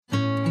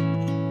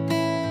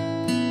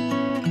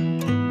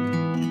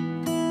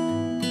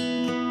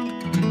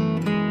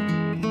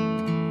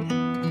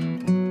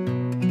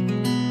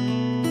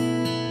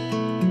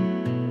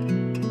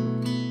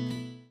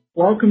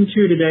Welcome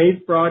to today's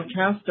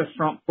broadcast of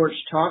Front Porch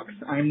Talks.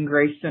 I'm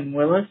Grayson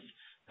Willis.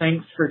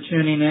 Thanks for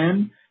tuning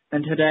in.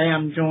 And today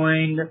I'm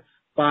joined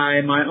by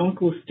my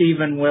Uncle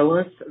Stephen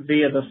Willis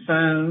via the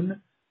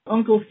phone.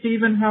 Uncle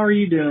Stephen, how are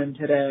you doing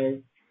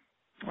today?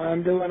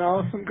 I'm doing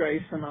awesome,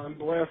 Grayson. I'm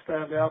blessed to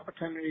have the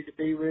opportunity to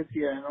be with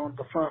you and on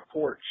the front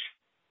porch.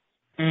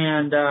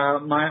 And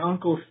my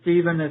Uncle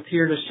Stephen is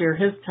here to share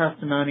his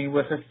testimony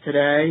with us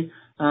today.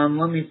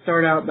 Let me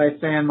start out by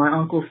saying my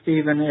Uncle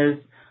Stephen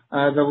is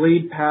the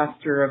lead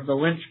pastor of the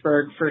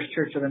Lynchburg First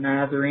Church of the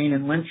Nazarene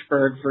in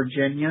Lynchburg,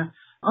 Virginia.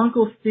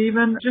 Uncle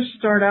Stephen, just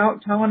start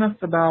out telling us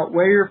about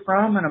where you're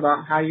from and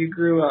about how you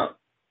grew up.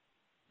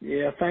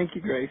 Yeah, thank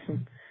you,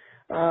 Grayson.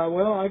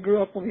 Well, I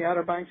grew up on the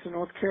Outer Banks of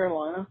North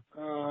Carolina.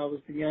 I was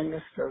the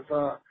youngest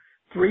of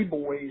three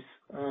boys.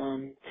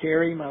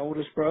 Kerry, my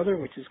oldest brother,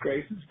 which is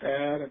Grayson's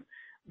dad, and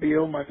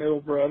Bill, my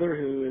middle brother,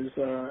 who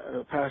is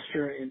a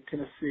pastor in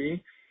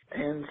Tennessee.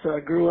 And so I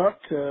grew up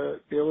to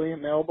Billy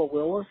and Melba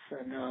Willis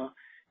and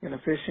in a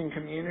fishing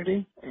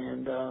community.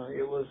 And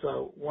it was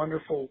a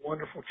wonderful,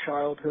 wonderful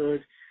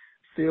childhood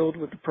filled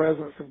with the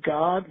presence of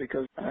God,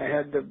 because I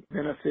had the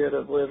benefit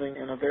of living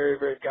in a very,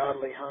 very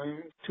godly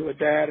home to a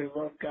dad who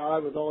loved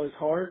God with all his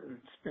heart and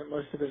spent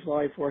most of his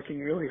life working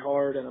really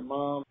hard, and a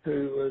mom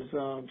who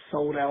was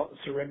sold out and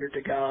surrendered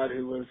to God,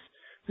 who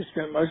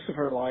spent most of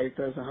her life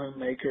as a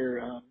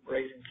homemaker,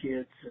 raising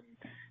kids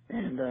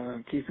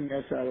and keeping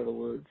us out of the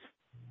woods.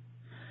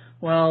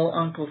 Well,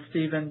 Uncle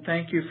Stephen,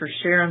 thank you for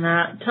sharing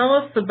that. Tell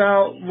us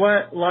about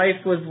what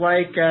life was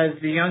like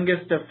as the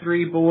youngest of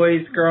three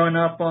boys growing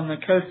up on the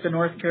coast of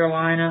North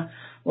Carolina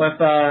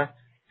with a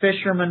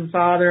fisherman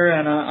father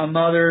and a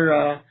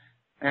mother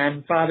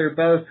and father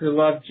both who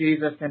loved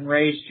Jesus and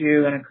raised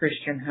you in a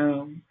Christian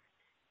home.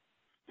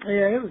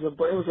 Yeah, it was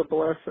a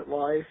blessed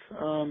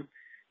life.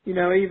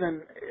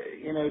 Even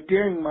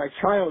during my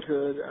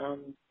childhood,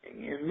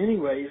 in many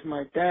ways,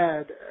 my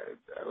dad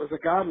was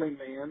a godly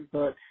man,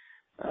 but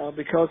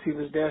because he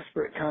was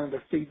desperate kind of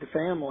to feed the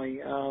family,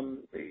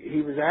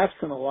 he was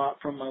absent a lot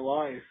from my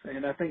life.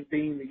 And I think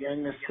being the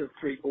youngest of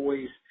three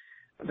boys,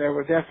 there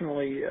were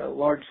definitely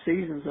large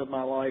seasons of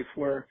my life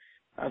where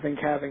I think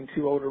having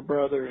two older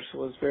brothers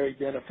was very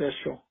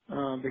beneficial,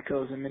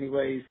 because in many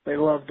ways they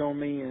loved on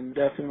me and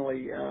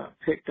definitely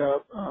picked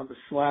up the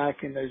slack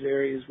in those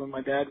areas when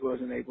my dad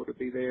wasn't able to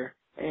be there.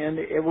 And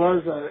it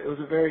was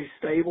a very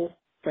stable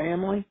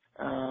family.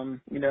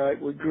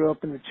 We grew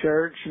up in the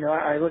church.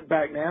 I look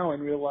back now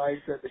and realize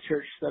that the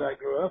church that I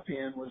grew up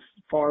in was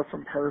far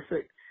from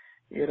perfect.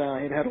 It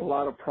had a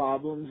lot of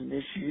problems and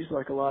issues,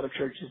 like a lot of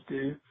churches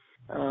do.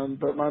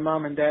 But my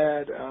mom and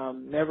dad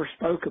never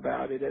spoke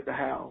about it at the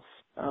house.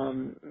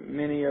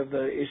 Many of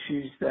the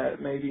issues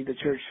that maybe the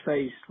church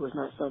faced was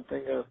not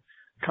something of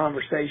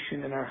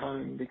conversation in our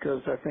home,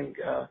 because I think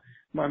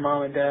my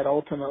mom and dad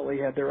ultimately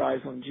had their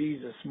eyes on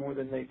Jesus more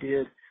than they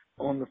did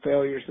on the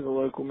failures of the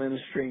local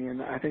ministry.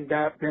 And I think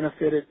that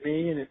benefited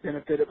me, and it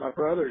benefited my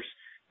brothers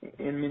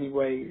in many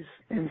ways.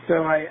 And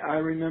so I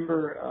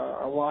remember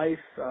a life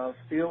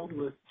filled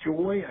with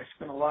joy. I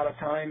spent a lot of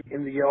time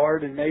in the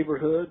yard and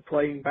neighborhood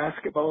playing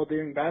basketball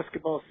during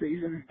basketball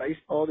season, and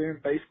baseball during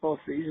baseball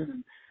season,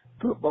 and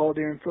football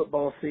during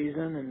football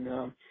season.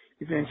 And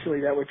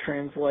eventually that would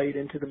translate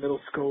into the middle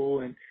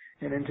school and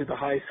into the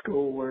high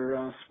school,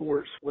 where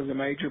sports was a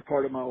major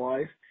part of my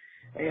life.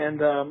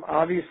 And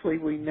obviously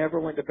we never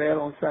went to bed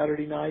on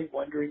Saturday night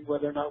wondering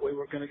whether or not we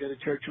were going to go to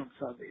church on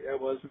Sunday.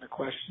 That wasn't a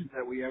question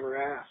that we ever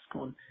asked.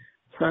 On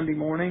Sunday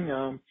morning,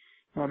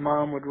 my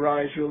mom would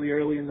rise really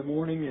early in the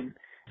morning and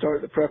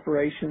start the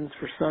preparations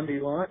for Sunday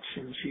lunch,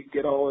 and she'd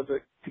get all of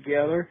it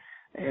together.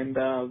 And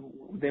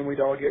then we'd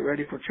all get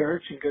ready for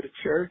church and go to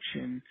church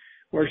and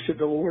worship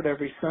the Lord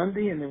every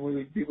Sunday. And then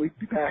we'd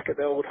be back at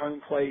the old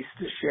home place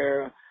to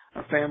share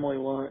a family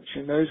lunch.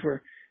 And those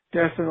were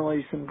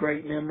definitely some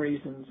great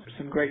memories and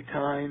some great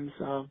times.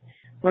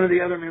 One of the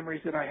other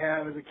memories that I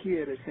have as a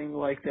kid, it seemed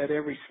like that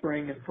every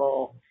spring and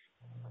fall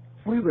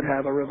we would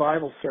have a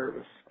revival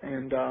service.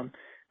 And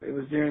it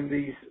was during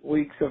these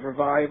weeks of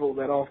revival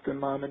that often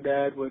Mom and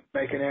Dad would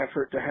make an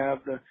effort to have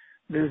the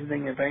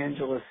visiting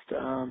evangelist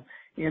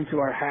into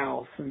our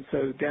house. And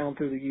so down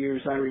through the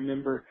years, I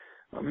remember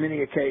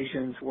many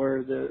occasions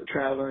where the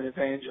traveling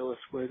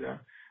evangelist would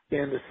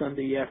spend a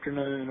Sunday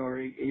afternoon or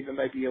even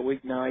maybe a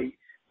weeknight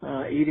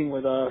eating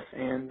with us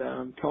and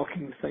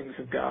talking things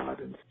of God.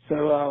 And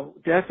so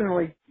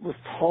definitely was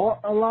taught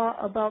a lot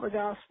about the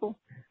gospel,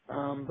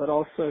 but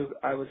also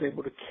I was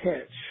able to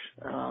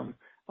catch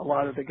a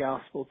lot of the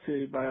gospel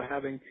too by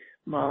having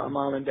my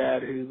mom and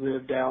dad who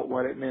lived out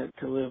what it meant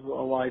to live a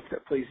life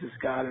that pleases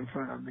God in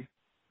front of me.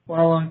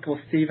 Well, Uncle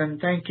Stephen,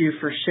 thank you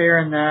for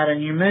sharing that.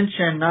 And you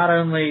mentioned not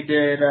only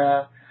did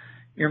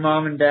your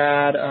mom and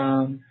dad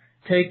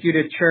take you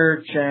to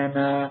church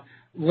and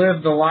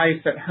live the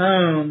life at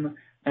home,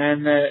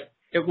 and that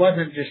it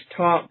wasn't just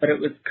taught, but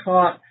it was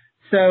caught.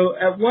 So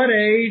at what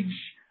age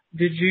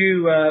did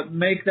you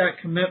make that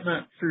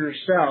commitment for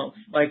yourself,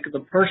 like the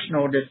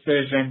personal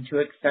decision to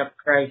accept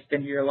Christ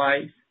into your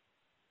life?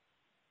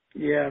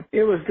 Yeah,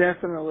 it was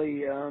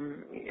definitely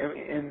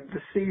in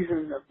the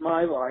season of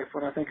my life.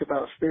 When I think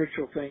about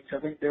spiritual things, I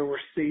think there were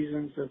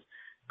seasons of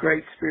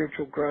great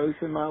spiritual growth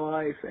in my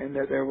life, and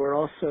that there were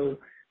also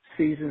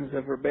seasons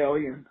of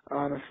rebellion.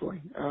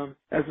 Honestly,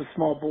 as a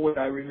small boy,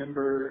 I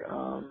remember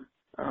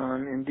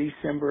in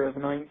December of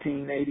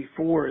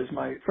 1984 is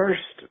my first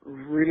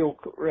real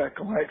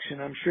recollection.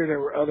 I'm sure there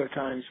were other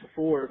times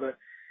before, but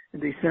in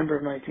December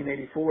of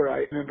 1984,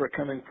 I remember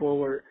coming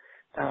forward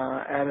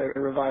at a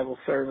revival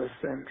service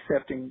and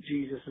accepting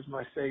Jesus as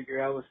my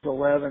Savior. I was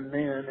 11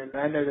 then, and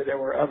I know that there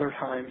were other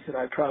times that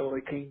I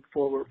probably came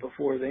forward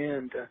before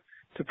then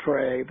to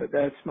pray, but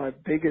that's my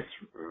biggest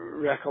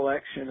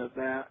recollection of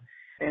that.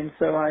 And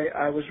so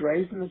I was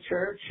raised in the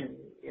church and,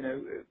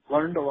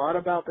 learned a lot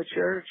about the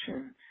church,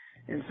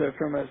 and so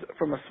from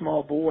a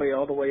small boy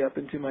all the way up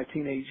into my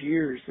teenage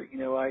years,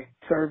 I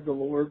served the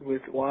Lord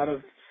with a lot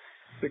of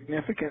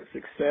significant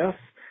success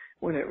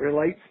when it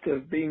relates to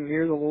being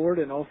near the Lord,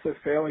 and also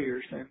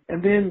failures.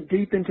 And then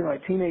deep into my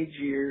teenage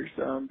years,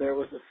 there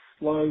was a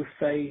slow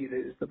fade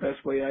is the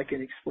best way I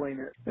can explain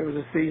it. There was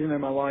a season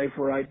in my life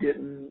where I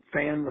didn't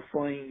fan the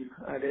flame.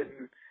 I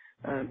didn't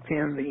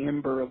fan the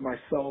ember of my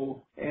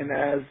soul. And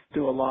as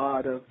do a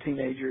lot of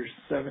teenagers,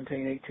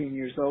 17, 18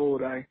 years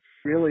old, I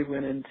really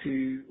went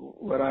into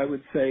what I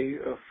would say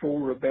a full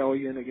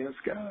rebellion against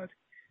God.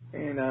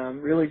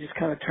 And really just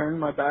kind of turned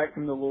my back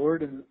from the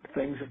Lord and the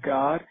things of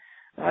God.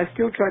 I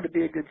still tried to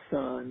be a good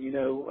son.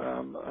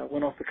 I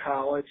went off to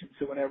college, and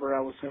so whenever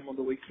I was home on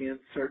the weekends,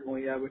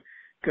 certainly I would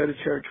go to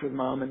church with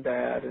mom and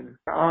dad and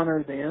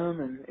honor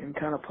them and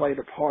kind of play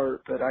the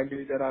part, but I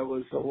knew that I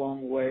was a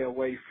long way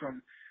away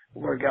from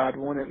where God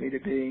wanted me to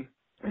be.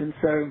 And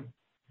so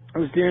it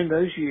was during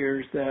those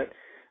years that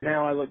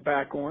now I look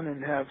back on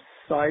and have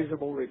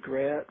sizable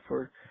regret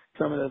for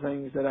some of the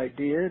things that I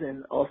did,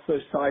 and also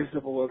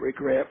sizable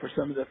regret for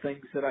some of the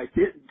things that I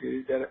didn't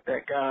do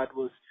that God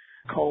was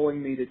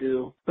calling me to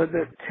do. But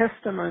the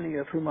testimony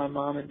of who my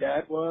mom and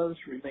dad was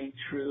remained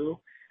true.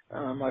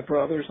 My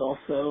brothers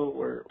also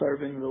were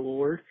serving the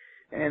Lord,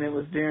 and it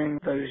was during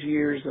those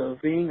years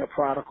of being a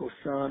prodigal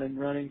son and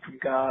running from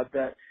God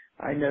that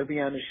I know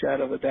beyond a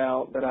shadow of a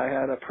doubt that I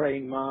had a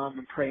praying mom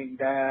and praying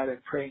dad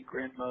and praying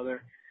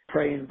grandmother,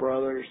 praying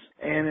brothers.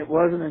 And it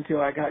wasn't until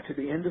I got to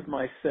the end of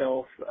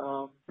myself,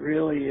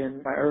 really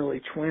in my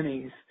early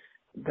 20s,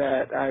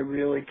 that I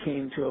really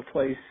came to a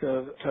place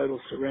of total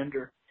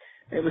surrender.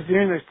 It was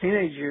during those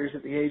teenage years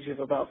at the age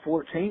of about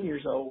 14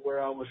 years old where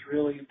I was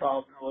really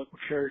involved in the local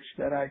church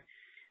that I,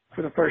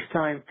 for the first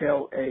time,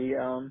 felt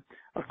a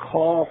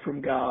call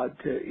from God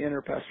to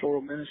enter pastoral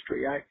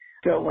ministry. I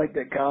felt like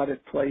that God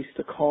had placed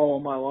a call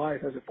on my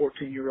life as a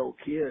 14-year-old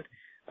kid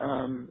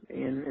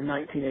in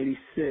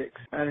 1986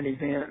 at an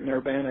event in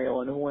Urbana,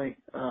 Illinois.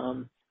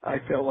 I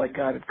felt like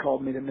God had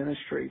called me to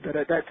ministry. But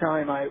at that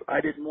time,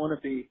 I didn't want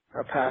to be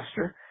a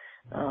pastor.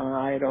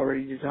 I had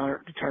already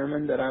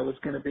determined that I was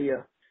going to be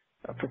a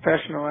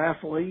professional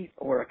athlete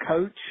or a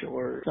coach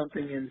or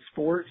something in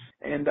sports.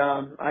 And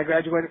I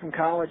graduated from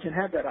college and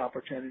had that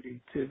opportunity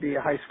to be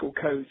a high school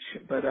coach,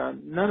 but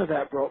none of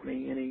that brought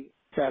me any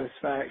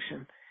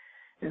satisfaction.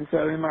 And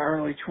so in my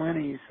early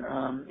 20s,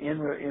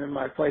 in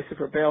my place of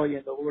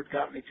rebellion, the Lord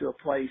got me to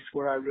a place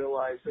where I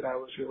realized that I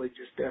was really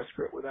just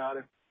desperate without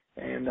Him.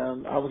 And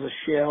I was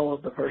a shell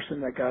of the person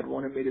that God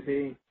wanted me to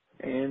be.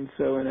 And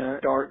so in a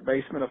dark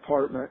basement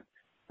apartment,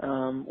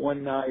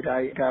 one night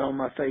I got on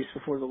my face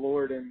before the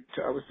Lord, and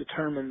I was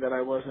determined that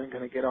I wasn't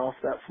going to get off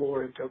that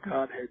floor until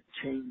God had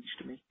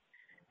changed me.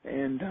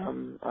 And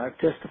I've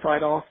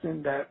testified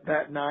often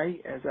that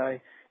night as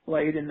I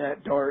laid in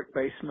that dark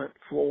basement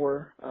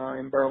floor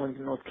in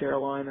Burlington, North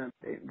Carolina,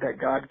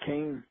 that God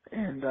came.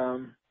 And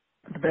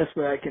the best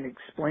way I can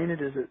explain it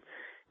is it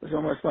was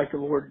almost like the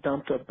Lord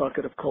dumped a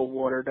bucket of cold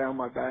water down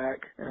my back.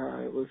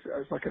 It was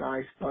like an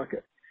ice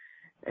bucket.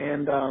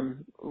 And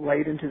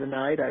late into the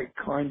night, I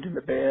climbed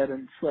into bed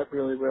and slept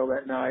really well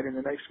that night. And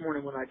the next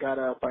morning when I got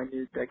up, I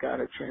knew that God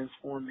had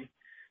transformed me.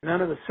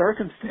 None of the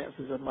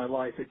circumstances of my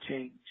life had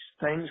changed.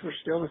 Things were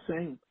still the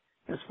same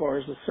as far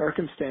as the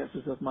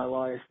circumstances of my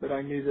life, but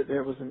I knew that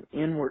there was an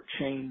inward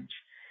change.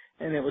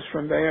 And it was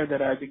from there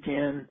that I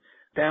began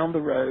down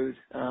the road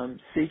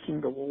seeking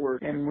the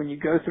Lord. And when you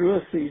go through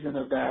a season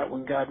of that,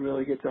 when God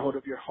really gets a hold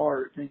of your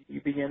heart, then you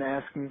begin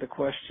asking the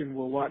question,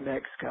 well, what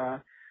next,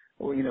 God?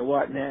 Well,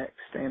 what next?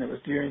 And it was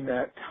during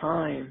that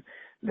time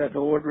that the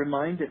Lord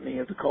reminded me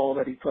of the call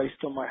that He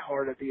placed on my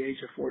heart at the age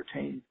of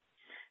 14.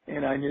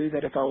 And I knew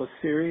that if I was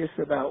serious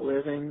about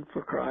living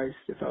for Christ,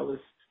 if I was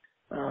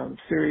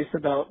serious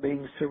about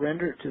being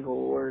surrendered to the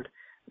Lord,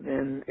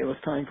 then it was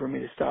time for me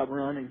to stop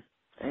running.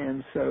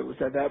 And so it was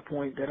at that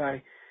point that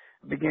I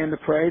began to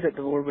pray that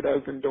the Lord would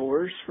open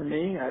doors for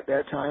me. At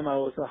that time, I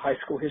was a high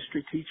school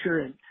history teacher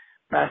and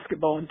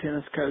basketball and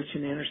tennis coach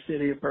in the inner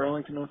city of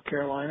Burlington, North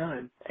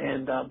Carolina,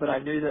 but I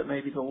knew that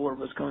maybe the Lord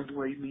was going to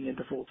lead me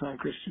into full-time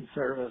Christian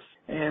service.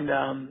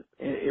 And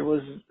it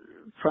was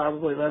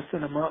probably less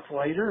than a month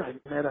later, I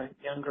met a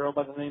young girl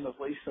by the name of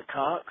Lisa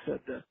Cox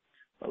at the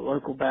a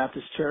local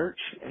Baptist church,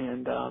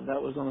 and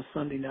that was on a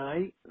Sunday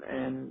night.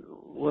 And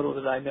little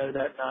did I know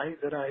that night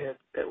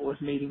that was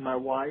meeting my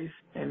wife,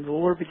 and the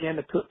Lord began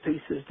to put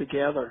pieces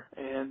together.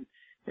 And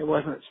it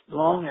wasn't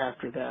long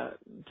after that,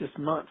 just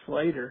months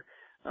later,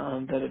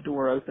 that a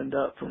door opened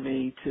up for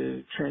me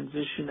to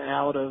transition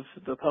out of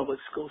the public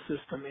school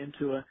system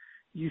into a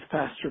youth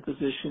pastor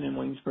position in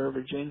Waynesboro,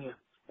 Virginia.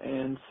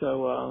 And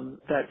so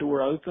that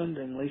door opened,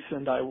 and Lisa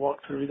and I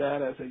walked through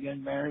that as a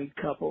young married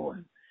couple,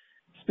 and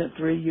spent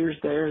 3 years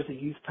there as a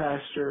youth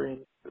pastor and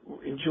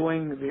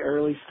enjoying the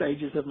early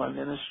stages of my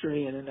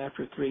ministry. And then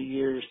after 3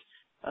 years,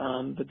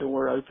 the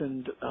door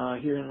opened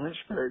here in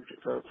Lynchburg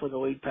for the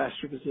lead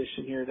pastor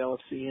position here at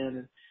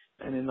LFCN.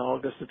 And in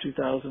August of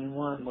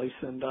 2001, Lisa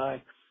and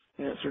I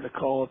answered a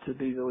call to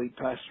be the lead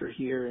pastor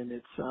here, and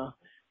it's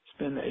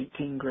been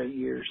 18 great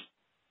years.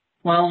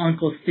 Well,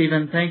 Uncle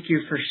Stephen, thank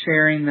you for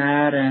sharing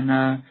that,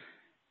 and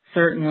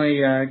certainly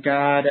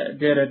God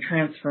did a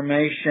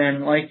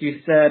transformation, like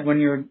you said, when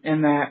you were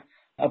in that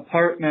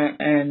apartment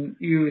and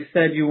you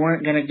said you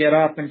weren't going to get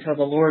up until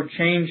the Lord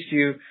changed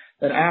you,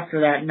 that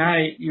after that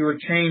night you were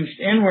changed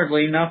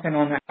inwardly. Nothing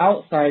on the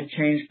outside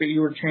changed, but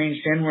you were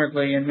changed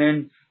inwardly, and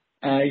then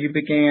you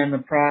began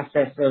the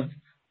process of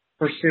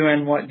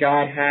pursuing what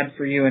God had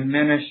for you in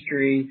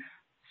ministry.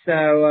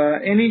 So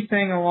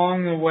anything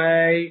along the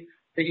way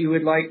that you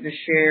would like to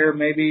share,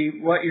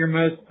 maybe what you're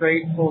most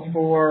grateful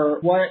for,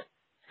 what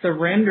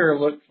surrender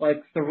looks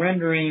like,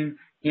 surrendering,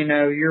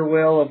 your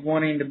will of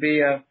wanting to be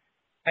a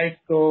high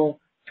school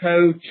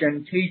coach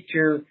and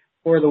teacher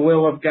for the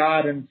will of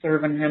God and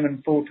serving Him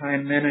in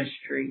full-time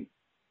ministry?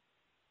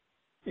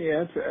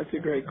 Yeah, that's a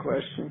great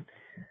question.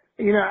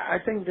 I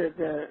think that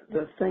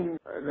the thing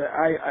that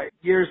I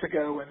years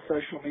ago when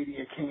social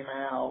media came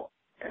out,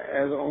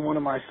 as on one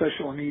of my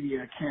social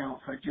media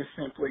accounts, I just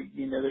simply,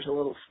 there's a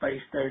little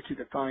space there to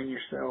define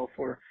yourself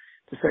or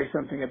to say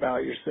something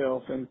about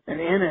yourself. And in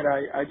it,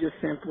 I just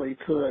simply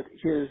put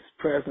His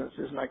presence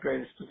is my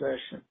greatest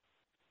possession.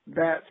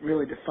 That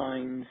really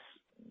defines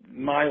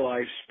my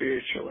life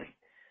spiritually.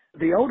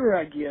 The older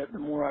I get, the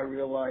more I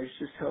realize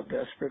just how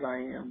desperate I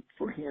am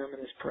for Him and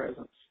His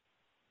presence.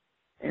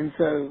 And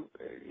so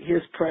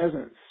His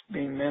presence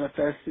being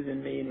manifested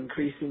in me in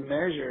increasing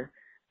measure,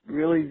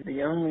 really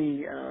the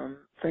only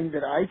thing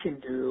that I can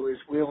do is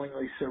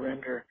willingly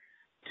surrender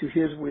to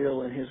His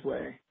will and His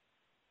way.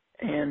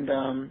 And,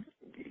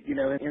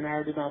 in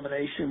our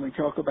denomination, we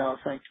talk about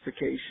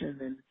sanctification,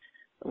 and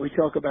we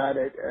talk about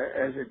it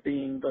as it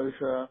being both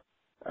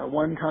a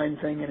one-time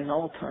thing and an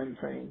all-time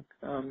thing.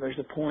 There's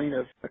a point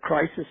of a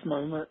crisis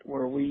moment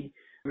where we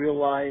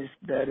realize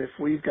that if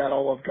we've got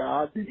all of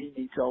God, then He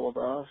needs all of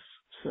us.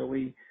 So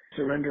we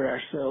surrender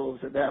ourselves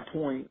at that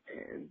point,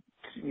 and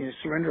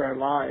surrender our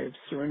lives,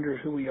 surrender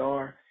who we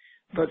are.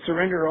 But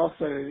surrender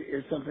also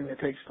is something that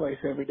takes place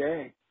every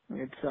day.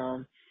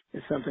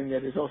 It's something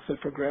that is also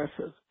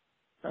progressive,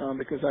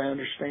 because I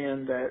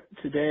understand that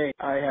today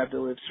I have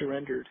to live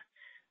surrendered.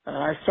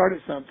 I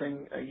started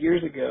something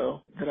years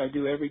ago that I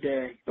do every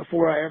day.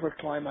 Before I ever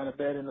climb out of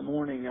bed in the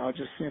morning, I'll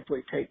just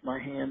simply take my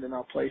hand and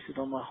I'll place it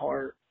on my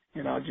heart,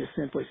 and I'll just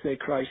simply say,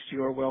 Christ,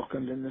 you are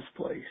welcomed in this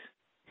place.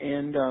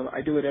 And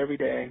I do it every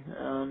day.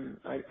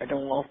 I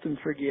don't often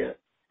forget.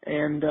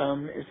 And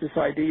it's this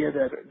idea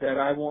that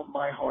I want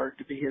my heart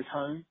to be His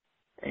home,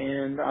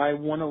 and I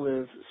want to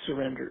live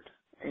surrendered.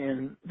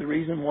 And the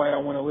reason why I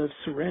want to live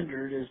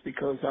surrendered is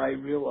because I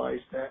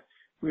realize that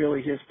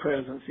really His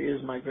presence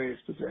is my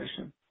greatest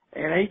possession.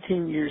 And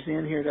 18 years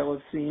in here at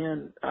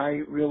LFCN,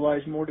 I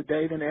realize more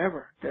today than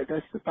ever that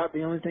that's about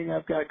the only thing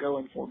I've got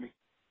going for me.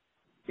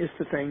 It's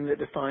the thing that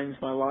defines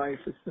my life.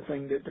 It's the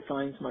thing that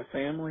defines my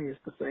family. It's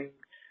the thing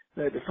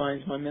that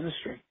defines my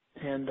ministry.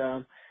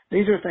 And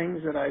these are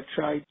things that I've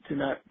tried to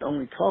not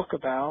only talk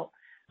about,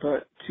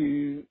 but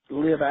to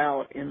live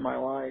out in my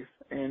life.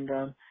 And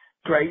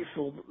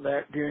grateful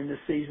that during this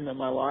season of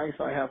my life,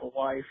 I have a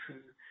wife who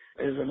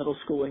is a middle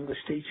school English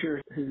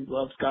teacher who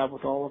loves God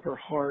with all of her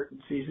heart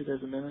and sees it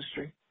as a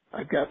ministry.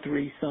 I've got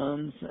 3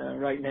 sons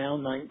right now,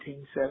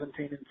 19,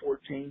 17, and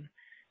 14.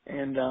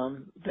 And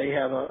they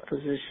have a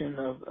position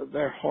of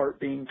their heart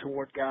being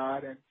toward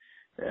God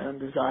and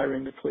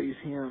desiring to please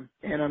Him.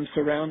 And I'm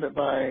surrounded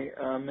by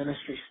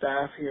ministry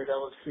staff here at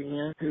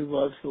LFCN who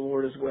loves the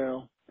Lord as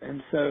well.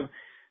 And so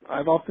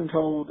I've often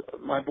told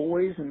my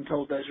boys and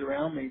told those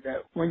around me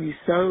that when you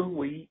sow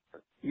wheat,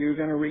 you're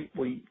going to reap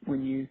wheat.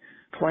 When you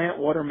plant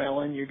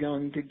watermelon, you're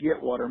going to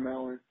get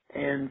watermelon.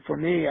 And for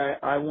me,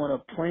 I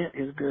want to plant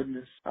His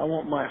goodness. I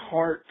want my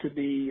heart to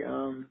be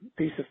a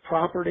piece of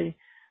property,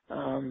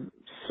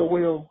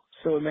 soil,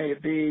 so it may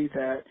be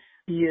that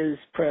His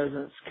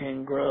presence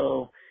can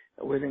grow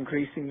with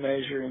increasing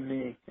measure in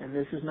me. And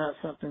this is not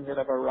something that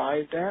I've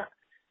arrived at.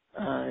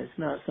 It's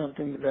not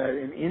something that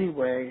in any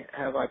way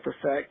have I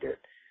perfected,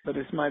 but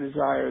it's my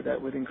desire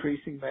that with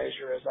increasing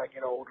measure as I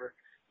get older,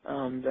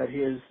 that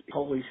His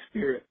Holy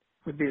Spirit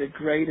would be the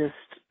greatest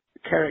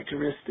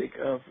characteristic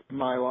of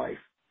my life.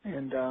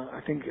 And I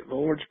think the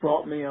Lord's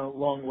brought me a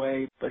long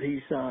way, but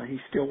He's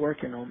still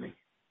working on me.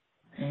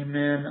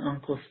 Amen,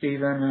 Uncle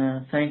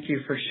Stephen. Thank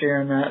you for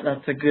sharing that.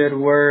 That's a good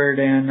word.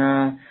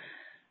 And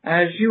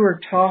as you were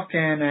talking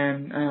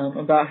and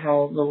about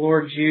how the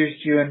Lord's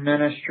used you in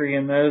ministry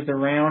and those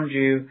around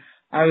you,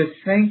 I was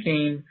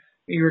thinking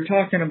you were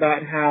talking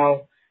about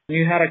how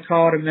you had a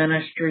call to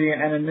ministry,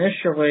 and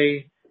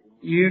initially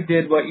you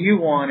did what you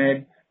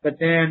wanted, but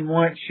then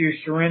once you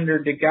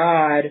surrendered to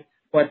God,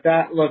 what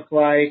that looked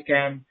like,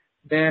 and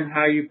then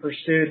how you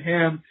pursued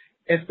Him.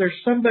 If there's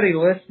somebody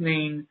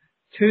listening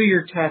to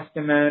your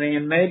testimony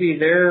and maybe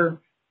they're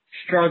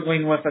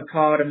struggling with a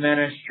call to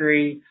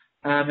ministry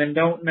and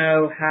don't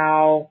know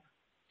how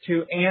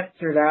to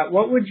answer that,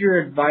 what would your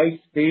advice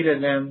be to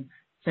them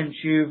since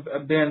you've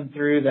been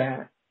through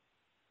that?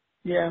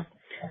 Yeah,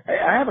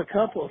 I have a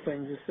couple of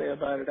things to say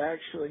about it,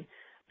 actually.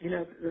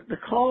 The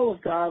call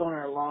of God on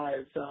our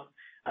lives.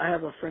 I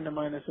have a friend of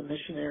mine that's a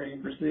missionary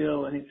in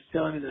Brazil, and he was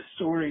telling me the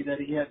story that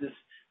he had this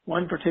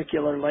one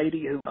particular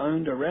lady who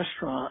owned a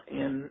restaurant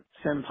in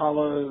Sao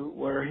Paulo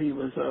where he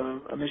was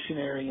a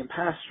missionary and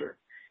pastor.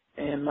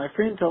 And my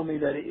friend told me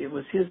that it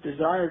was his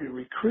desire to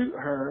recruit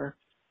her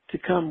to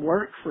come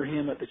work for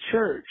him at the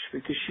church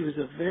because she was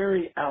a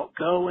very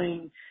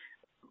outgoing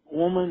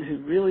woman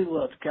who really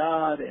loved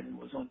God and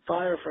was on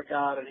fire for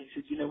God. And he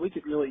said, we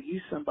could really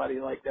use somebody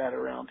like that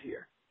around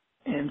here.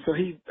 And so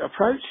he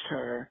approached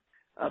her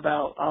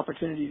about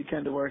opportunity to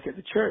come to work at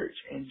the church.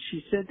 And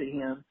she said to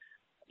him,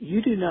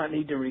 "You do not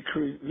need to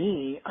recruit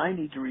me. I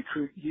need to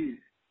recruit you."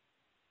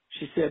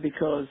 She said,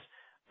 "Because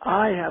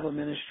I have a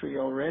ministry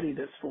already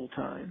that's full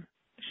time."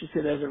 She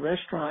said, "As a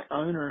restaurant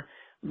owner,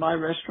 my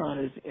restaurant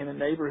is in a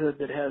neighborhood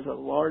that has a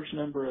large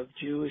number of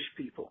Jewish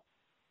people."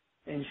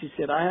 And she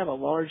said, "I have a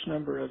large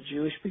number of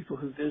Jewish people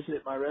who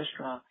visit my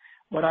restaurant.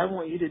 What I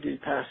want you to do,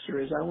 Pastor,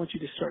 is I want you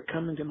to start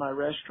coming to my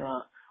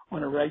restaurant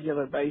on a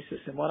regular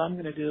basis. And what I'm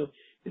going to do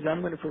is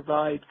I'm going to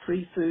provide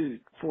free food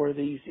for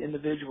these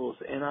individuals,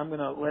 and I'm going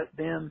to let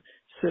them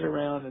sit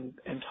around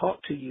and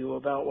talk to you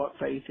about what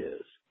faith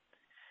is."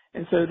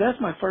 And so that's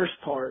my first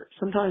part.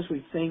 Sometimes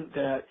we think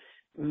that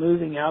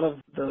moving out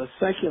of the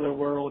secular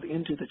world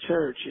into the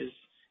church is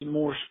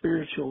more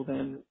spiritual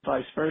than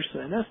vice versa.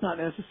 And that's not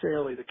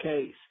necessarily the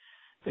case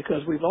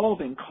because we've all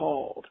been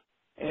called.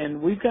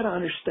 And we've got to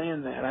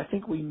understand that. I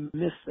think we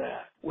miss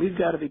that. We've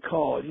got to be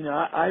called.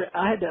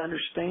 I had to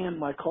understand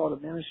my call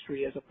to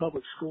ministry as a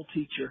public school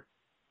teacher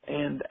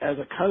and as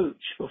a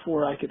coach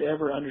before I could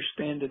ever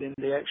understand it in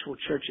the actual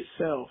church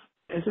itself.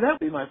 And so that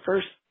would be my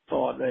first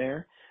thought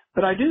there.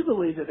 But I do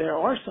believe that there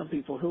are some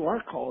people who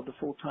are called to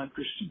full-time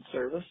Christian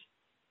service.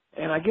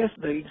 And I guess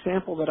the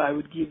example that I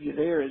would give you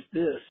there is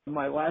this.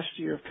 My last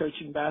year of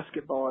coaching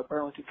basketball at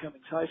Burlington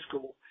Cummings High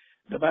School,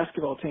 the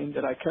basketball team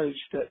that I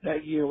coached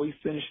that year, we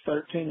finished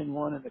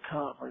 13-1 in the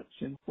conference,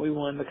 and we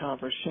won the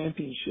conference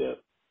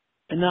championship.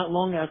 And not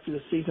long after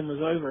the season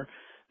was over,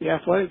 the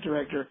athletic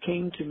director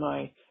came to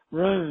my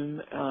room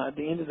at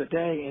the end of the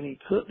day, and he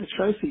put the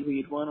trophy we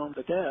had won on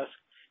the desk,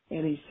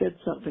 and he said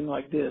something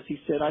like this. He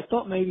said, "I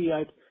thought maybe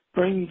I'd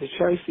bring you the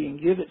trophy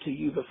and give it to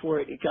you before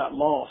it got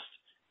lost,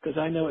 because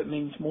I know it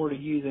means more to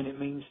you than it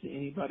means to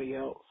anybody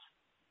else."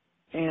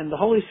 And the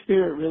Holy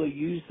Spirit really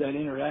used that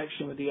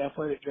interaction with the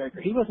athletic director.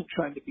 He wasn't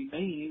trying to be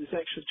mean. He was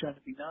actually trying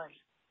to be nice.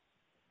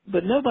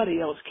 But nobody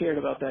else cared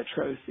about that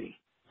trophy.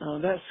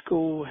 That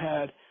school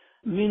had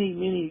many,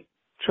 many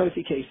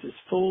trophy cases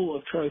full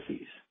of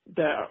trophies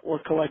that were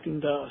collecting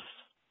dust.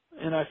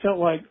 And I felt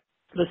like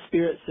the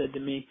Spirit said to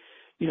me,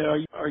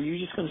 are you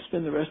just going to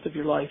spend the rest of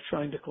your life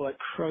trying to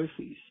collect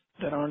trophies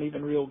that aren't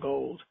even real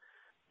gold,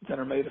 that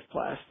are made of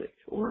plastic?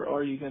 Or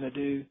are you going to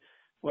do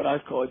what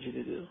I've called you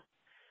to do?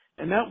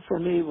 And that for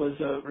me was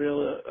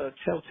a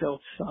telltale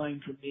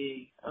sign for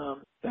me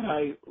that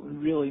I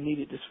really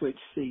needed to switch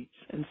seats.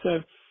 And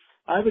so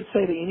I would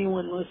say to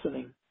anyone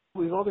listening,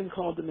 we've all been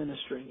called to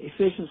ministry.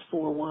 Ephesians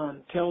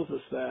 4:1 tells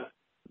us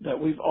that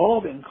we've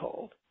all been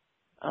called.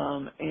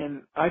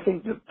 And I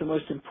think that the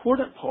most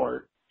important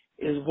part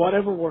is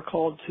whatever we're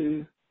called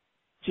to,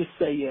 just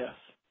say yes.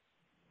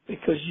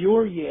 Because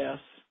your yes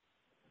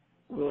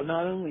will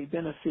not only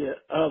benefit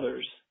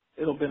others,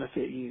 it'll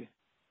benefit you.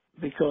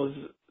 Because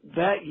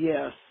that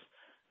yes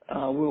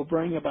will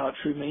bring about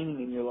true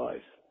meaning in your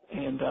life.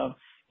 And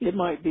it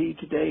might be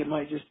today, it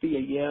might just be a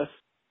yes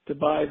to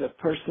buy the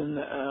person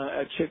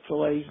at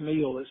Chick-fil-A's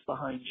meal that's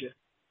behind you.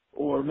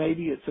 Or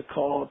maybe it's a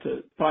call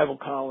to Bible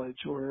college,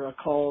 or a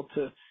call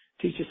to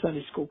teach a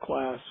Sunday school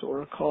class,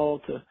 or a call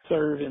to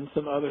serve in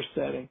some other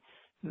setting.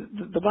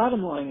 The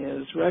bottom line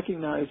is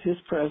recognize His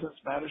presence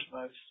matters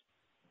most.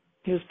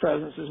 His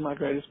presence is my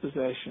greatest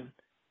possession.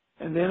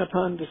 And then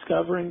upon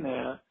discovering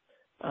that,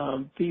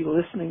 be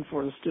listening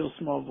for the still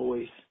small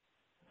voice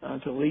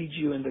to lead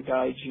you and to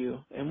guide you.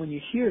 And when you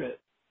hear it,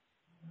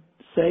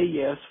 say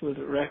yes with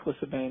reckless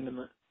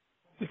abandonment,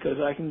 because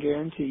I can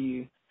guarantee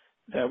you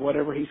that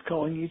whatever He's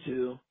calling you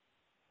to,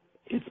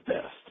 it's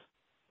best.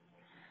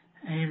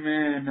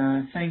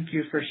 Amen. Thank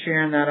you for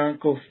sharing that,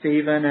 Uncle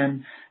Stephen.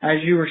 And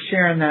as you were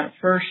sharing that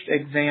first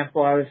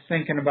example, I was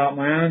thinking about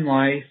my own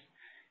life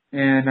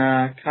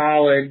in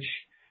college.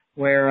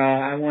 where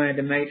I wanted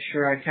to make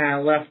sure I kind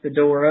of left the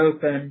door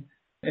open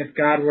if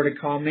God were to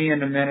call me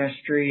into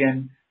ministry.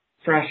 And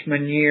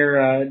freshman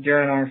year,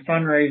 during our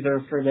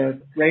fundraiser for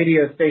the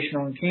radio station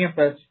on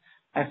campus,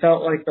 I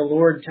felt like the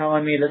Lord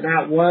telling me that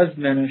that was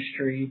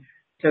ministry.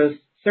 So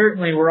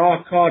certainly we're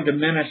all called to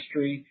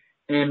ministry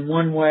in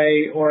one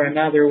way or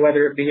another,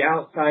 whether it be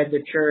outside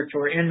the church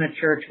or in the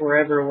church,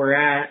 wherever we're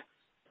at.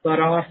 But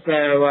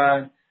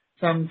also,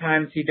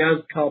 sometimes He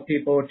does call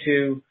people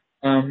to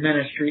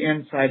ministry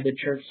inside the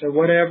church. So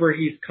whatever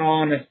He's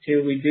calling us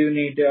to, we do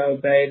need to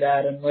obey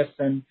that and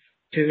listen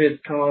to His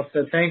call.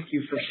 So thank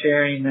you for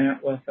sharing that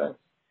with us.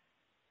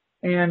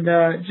 And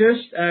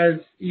just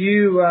as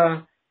you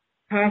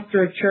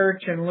pastor a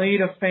church and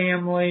lead a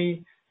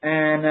family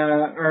and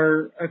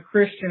are a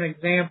Christian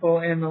example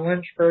in the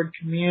Lynchburg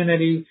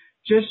community,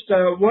 just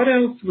what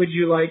else would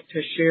you like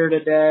to share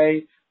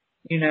today,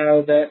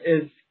 that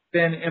has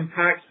been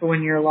impactful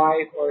in your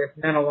life or has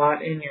meant a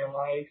lot in your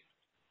life?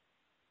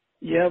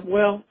 Yeah,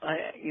 well,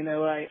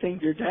 I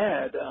think your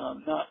dad,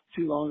 not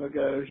too long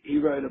ago, he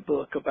wrote a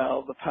book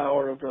about the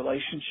power of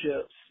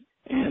relationships.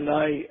 And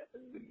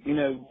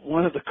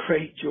one of the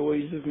great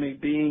joys of me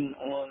being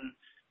on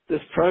this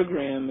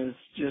program is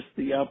just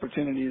the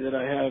opportunity that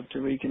I have to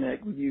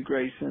reconnect with you,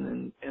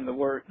 Grayson, and the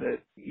work that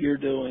you're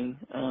doing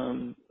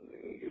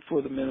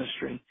for the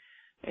ministry.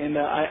 And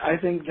I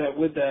think that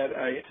with that,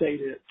 I say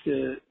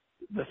to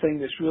the thing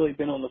that's really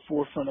been on the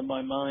forefront of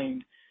my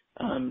mind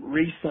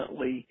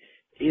recently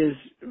is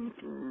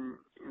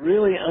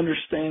really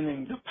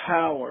understanding the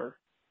power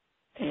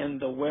and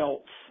the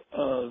wealth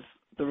of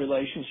the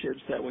relationships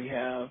that we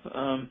have.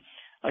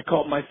 I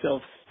caught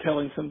myself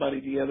telling somebody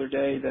the other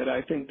day that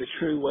I think the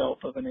true wealth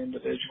of an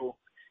individual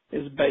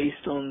is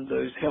based on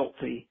those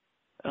healthy,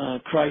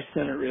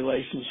 Christ-centered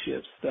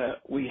relationships that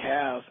we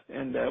have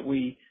and that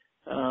we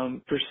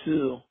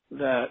pursue,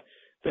 that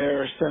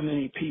there are so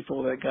many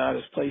people that God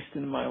has placed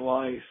in my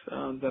life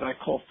that I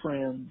call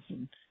friends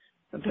and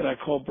that I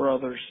call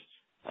brothers.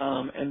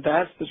 And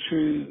that's the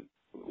true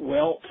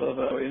wealth of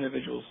an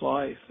individual's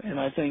life. And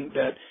I think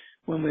that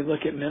when we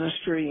look at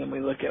ministry and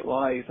we look at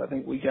life, I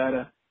think we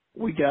gotta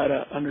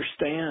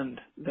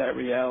understand that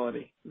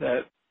reality,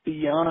 that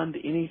beyond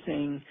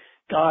anything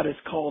God has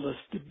called us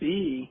to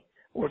be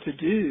or to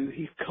do,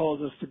 He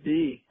calls us to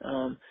be.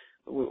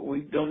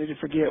 We don't need to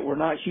forget we're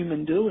not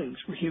human doings,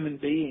 we're human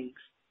beings.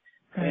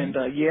 Right. And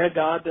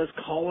God does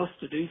call us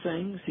to do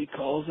things. He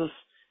calls us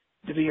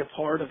to be a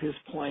part of His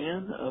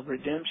plan of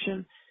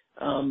redemption.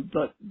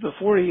 But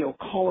before He'll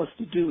call us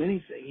to do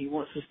anything, He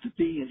wants us to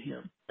be in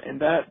Him. And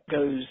that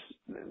goes,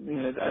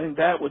 I think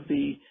that would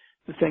be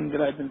the thing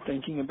that I've been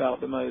thinking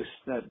about the most,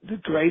 that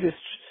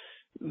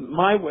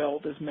my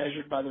wealth is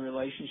measured by the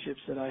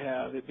relationships that I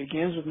have. It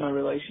begins with my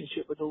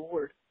relationship with the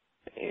Lord.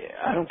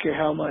 I don't care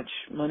how much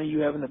money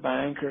you have in the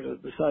bank or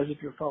the size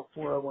of your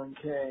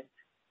 401k.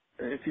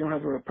 If you don't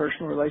have a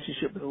personal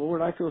relationship with the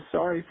Lord, I feel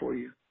sorry for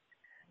you.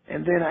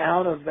 And then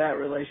out of that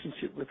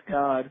relationship with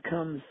God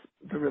comes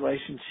the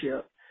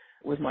relationship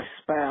with my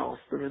spouse,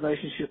 the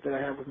relationship that I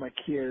have with my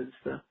kids,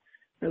 the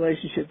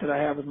relationship that I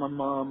have with my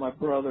mom, my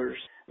brothers,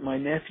 my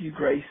nephew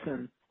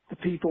Grayson, the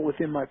people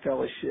within my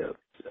fellowship.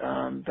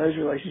 Those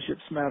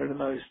relationships matter the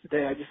most.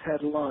 Today I just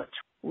had lunch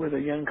with a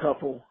young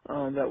couple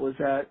that was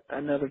at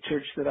another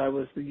church that I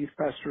was the youth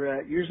pastor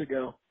at years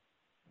ago.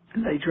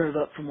 And they drove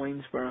up from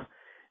Waynesboro.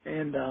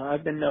 And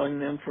I've been knowing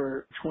them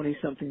for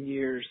 20-something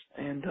years.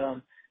 And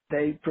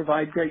they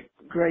provide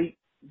great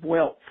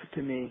wealth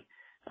to me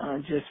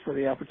just for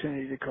the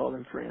opportunity to call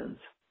them friends.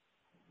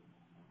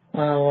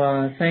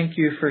 Well, thank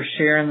you for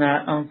sharing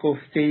that, Uncle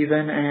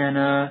Stephen,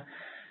 and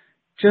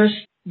just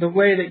the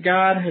way that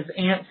God has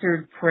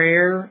answered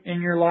prayer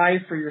in your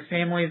life or your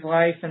family's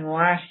life in the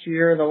last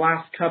year, the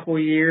last couple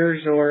of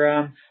years,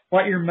 or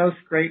what you're most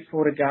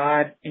grateful to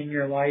God in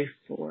your life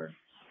for.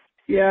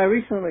 Yeah, I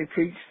recently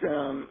preached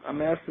a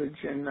message,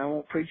 and I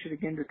won't preach it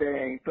again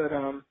today, but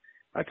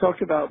I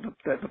talked about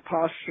that the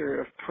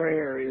posture of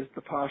prayer is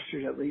the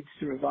posture that leads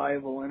to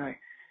revival, and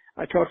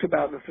I talked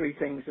about the three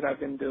things that I've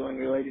been doing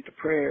related to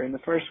prayer, and the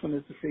first one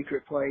is the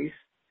secret place.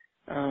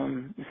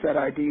 It's that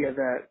idea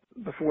that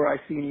before I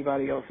see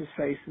anybody else's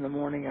face in the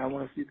morning, I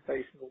want to see the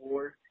face of the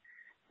Lord,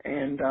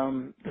 and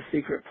the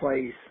secret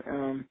place.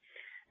 And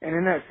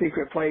in that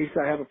secret place,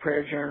 I have a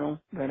prayer journal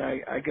that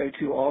I go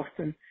to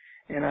often,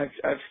 and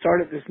I've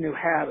started this new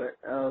habit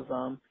of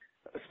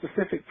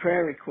specific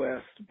prayer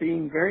requests,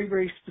 being very,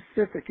 very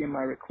specific in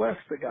my request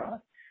to God.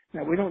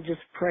 Now, we don't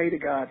just pray to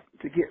God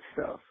to get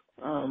stuff.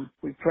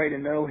 We pray to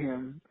know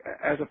Him.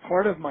 As a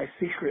part of my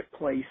secret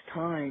place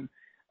time,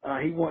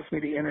 He wants me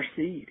to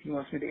intercede. He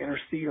wants me to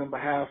intercede on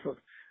behalf of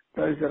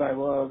those that I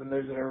love and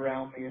those that are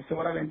around me. And so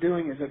what I've been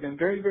doing is I've been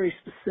very, very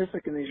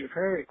specific in these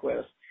prayer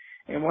requests.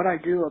 And what I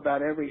do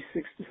about every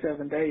 6 to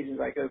 7 days is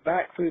I go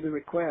back through the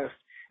request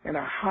and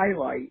I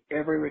highlight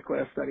every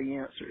request that He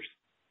answers.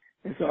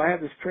 And so I have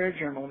this prayer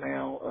journal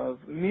now of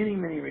many,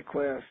 many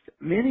requests,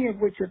 many of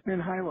which have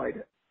been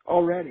highlighted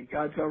already.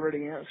 God's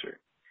already answered.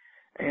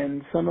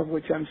 and some of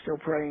which I'm still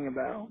praying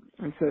about.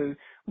 And so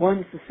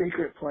one's the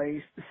secret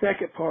place. The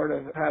second part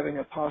of having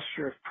a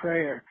posture of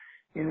prayer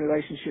in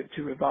relationship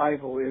to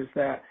revival is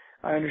that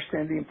I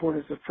understand the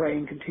importance of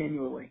praying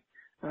continually.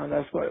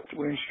 That's what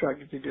we're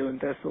instructed to do in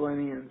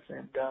Thessalonians,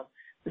 and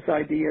this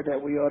idea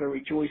that we ought to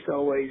rejoice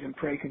always and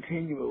pray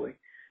continually.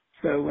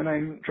 So when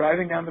I'm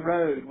driving down the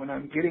road, when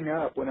I'm getting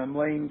up, when I'm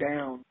laying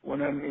down,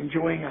 when I'm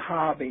enjoying a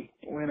hobby,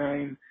 when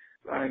I'm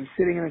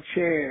sitting in a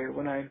chair,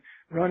 when I'm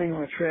running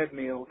on a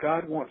treadmill,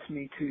 God wants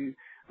me to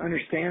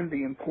understand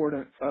the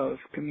importance of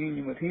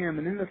communion with Him.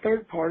 And then the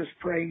third part is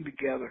praying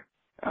together.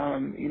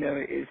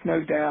 It's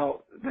no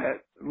doubt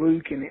that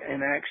Luke in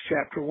Acts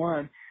chapter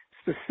 1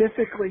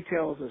 specifically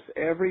tells us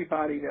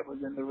everybody that was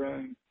in the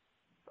room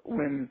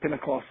when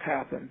Pentecost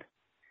happened.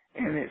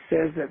 And it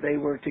says that they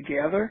were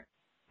together,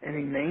 and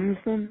he names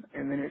them,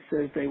 and then it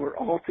says they were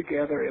all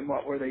together, and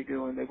what were they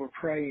doing? They were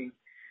praying.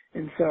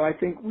 And so I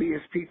think we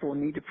as people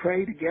need to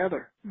pray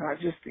together, not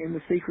just in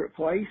the secret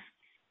place,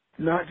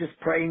 not just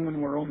praying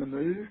when we're on the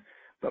move,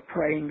 but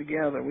praying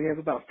together. We have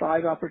about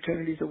 5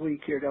 opportunities a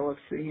week here at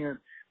LFCN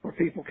where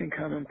people can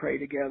come and pray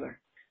together.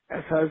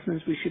 As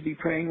husbands, we should be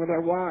praying with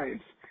our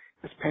wives.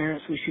 As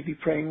parents, we should be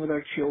praying with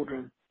our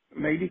children.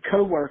 Maybe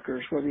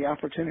co-workers where the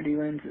opportunity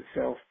lends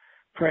itself,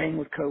 praying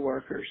with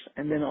co-workers,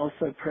 and then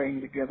also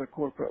praying together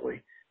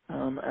corporately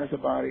as a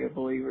body of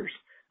believers.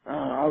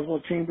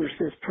 Oswald Chambers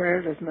says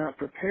prayer does not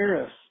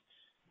prepare us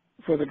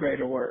for the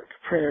greater work.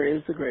 Prayer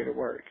is the greater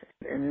work.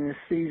 And in this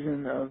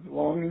season of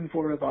longing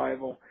for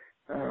revival,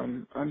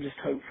 I'm just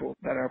hopeful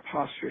that our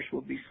postures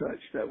will be such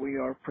that we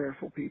are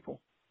prayerful people.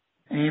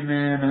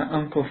 Amen.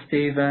 Uncle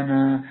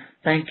Stephen,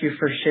 thank you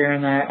for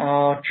sharing that.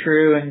 All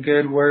true and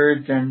good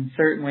words, and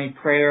certainly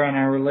prayer and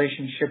our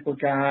relationship with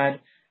God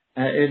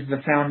is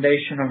the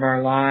foundation of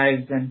our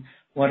lives and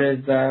what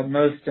is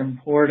most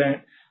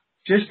important.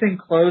 Just in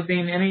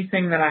closing,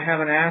 anything that I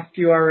haven't asked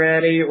you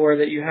already or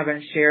that you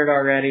haven't shared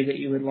already that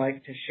you would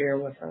like to share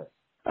with us?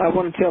 I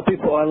want to tell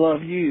people I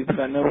love you, but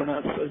I know we're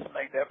not supposed to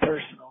make that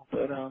personal.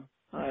 But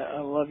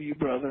I love you,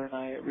 brother, and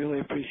I really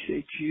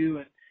appreciate you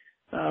and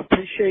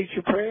appreciate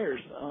your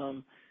prayers.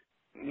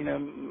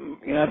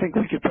 I think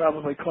we could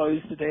probably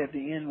close today at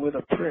the end with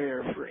a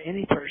prayer for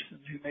any person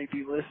who may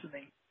be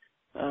listening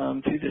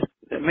to this.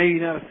 Maybe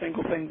not a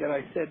single thing that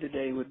I said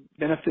today would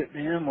benefit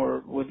them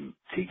or would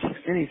teach them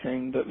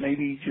anything, but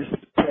maybe just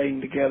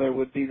praying together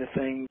would be the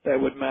thing that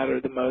would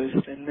matter the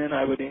most. And then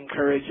I would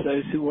encourage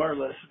those who are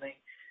listening,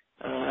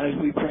 as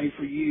we pray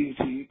for you,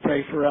 to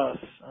pray for us,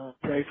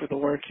 pray for the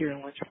work here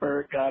in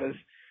Lynchburg. God is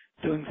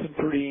doing some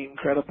pretty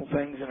incredible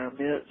things in our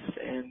midst,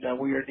 and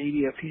we are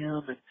needy of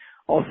Him, and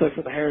also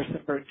for the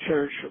Harrisonburg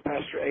Church, for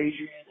Pastor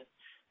Adrian,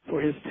 and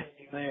for his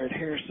team there at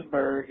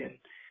Harrisonburg, and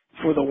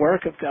for the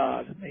work of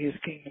God. May His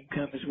kingdom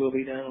come, His will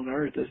be done on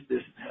earth as it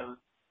is in heaven.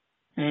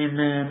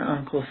 Amen,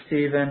 Uncle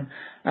Stephen.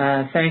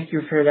 Thank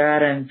you for that,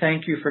 and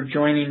thank you for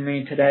joining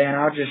me today. And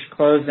I'll just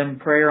close in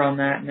prayer on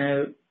that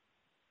note.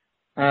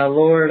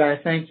 Lord, I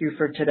thank you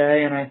for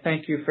today, and I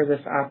thank you for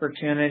this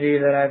opportunity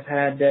that I've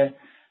had to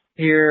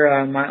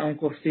hear my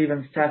Uncle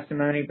Stephen's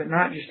testimony, but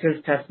not just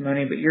his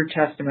testimony, but your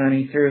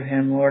testimony through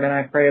him, Lord. And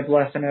I pray a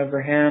blessing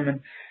over him and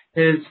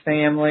his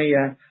family,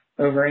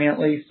 over Aunt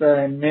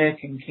Lisa and Nick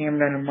and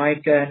Camden and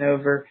Micah, and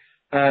over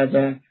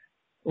the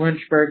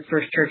Lynchburg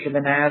First Church of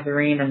the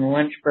Nazarene and the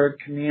Lynchburg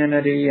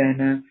community.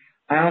 And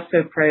I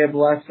also pray a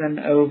blessing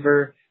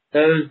over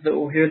those that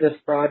will hear this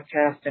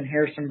broadcast in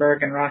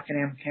Harrisonburg and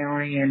Rockingham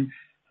County and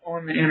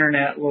on the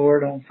internet,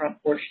 Lord, on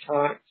Front Porch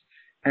Talks.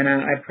 And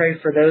I pray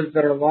for those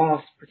that are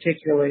lost,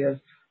 particularly as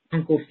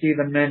Uncle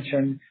Stephen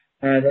mentioned,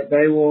 that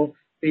they will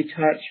be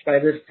touched by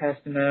this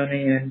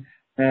testimony and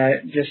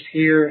just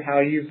hear how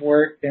you've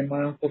worked in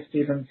my Uncle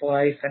Stephen's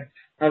life and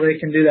how they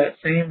can do that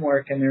same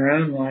work in their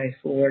own life,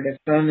 Lord, if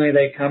only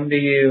they come to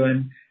you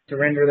and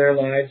surrender their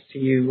lives to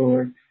you,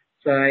 Lord.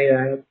 So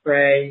I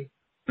pray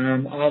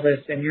all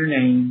this in your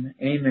name.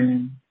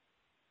 Amen.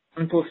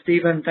 Uncle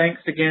Stephen,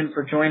 thanks again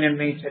for joining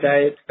me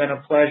today. It's been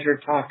a pleasure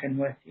talking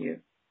with you.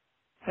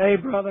 Hey,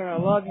 brother, I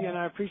love you and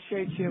I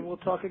appreciate you. We'll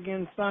talk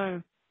again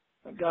soon.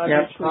 God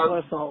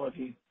bless all of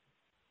you.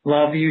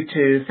 Love you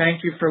too.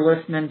 Thank you for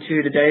listening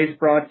to today's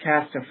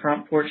broadcast of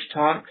Front Porch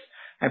Talks.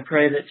 I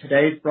pray that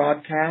today's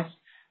broadcast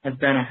has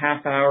been a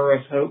half hour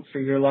of hope for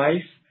your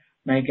life.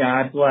 May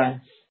God bless.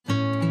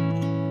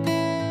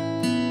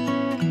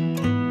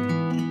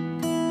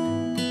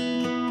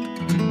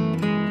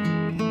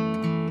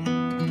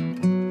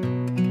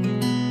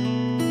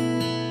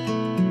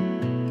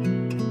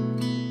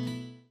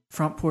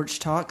 Front Porch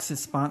Talks is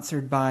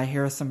sponsored by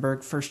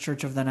Harrisonburg First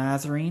Church of the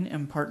Nazarene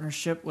in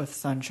partnership with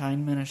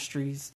Sunshine Ministries.